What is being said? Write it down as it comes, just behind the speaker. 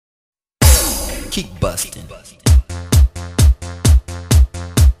Keep busting.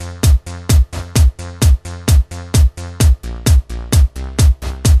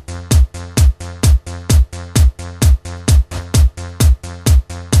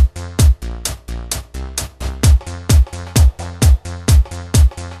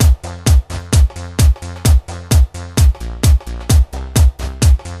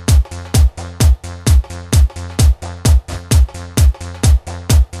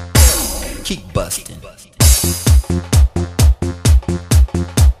 Keep busting.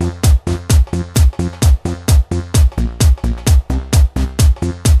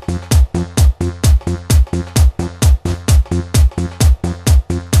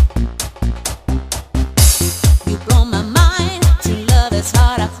 You blow my mind. True love is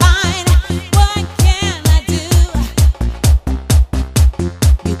hard to find. What can I do?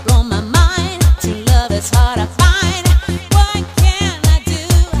 You blow my mind. True love is hard to find. What can I do?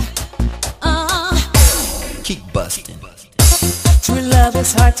 Keep busting. True love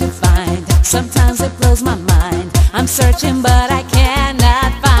is hard to find. Sometimes it blows my mind. I'm searching but I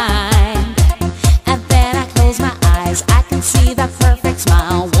cannot find. And then I close my eyes. I can see that perfect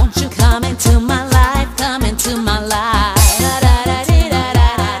smile. Won't you come into my life? Come into my life. Come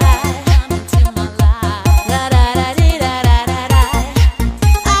into my life.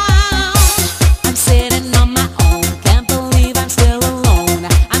 I'm sitting on my own. Can't believe I'm still alone.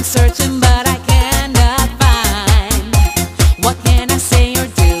 I'm searching but I cannot find. What can I say or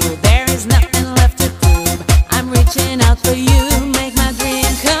do? There is nothing left to prove. I'm reaching out for you. Make my dream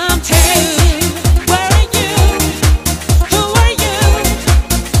come true. Where are you? Who are you?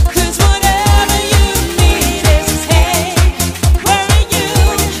 'Cause whatever you need is hey. Where are you?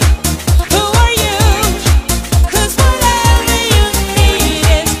 Who are you? 'Cause whatever you need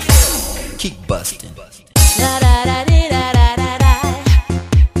is Keep busting. da da da dee da da da da.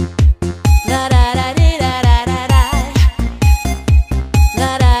 Da da da dee da da da da. Da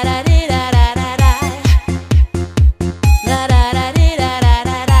da da dee da da da da. Da da da dee da da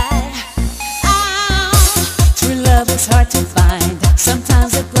da da. True love is hard to find.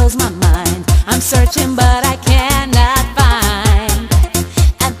 Sometimes it blows my mind. I'm searching but I cannot find.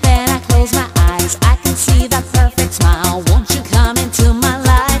 And then I close my eyes. I can see that perfect smile. Won't you come into my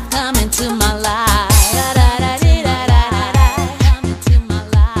life? Come into my life. Da da da dee da da da da. Come into my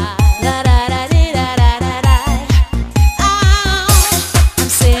life. Da da da dee da da da da. I'm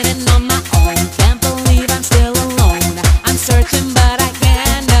sitting on my own. Can't believe I'm still alone. I'm searching but I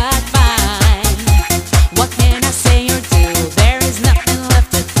cannot find. What can I say or do? There is nothing left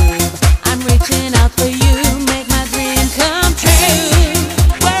to prove. I'm reaching out for you. Make my dream come true.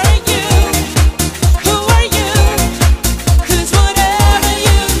 Where are you? Who are you? 'Cause whatever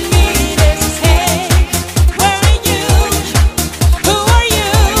you need is hey. Where are you? Who are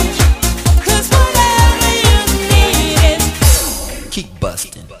you? 'Cause whatever you need is Keep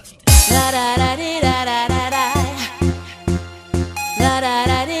busting. da da da dee da da da da. Da da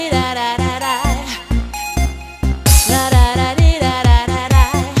da dee da da da da. Da da da dee da da da da.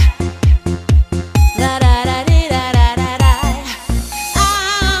 Da da da dee da da da da.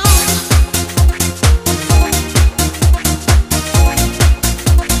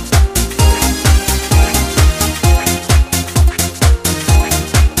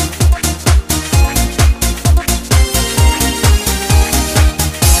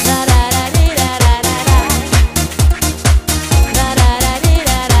 Da da da dee da da da da. Da da da dee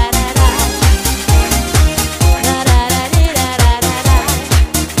da da da da. Da da da dee da da da da.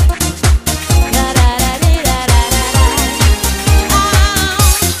 Da da da dee da da da da.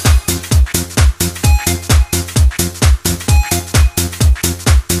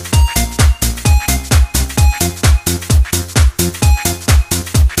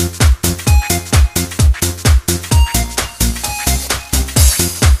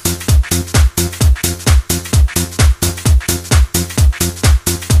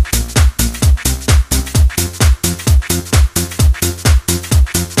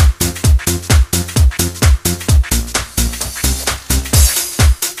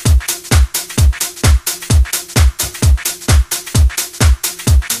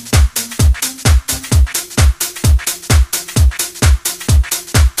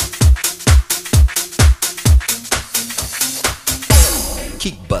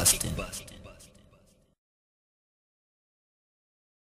 Keep busting.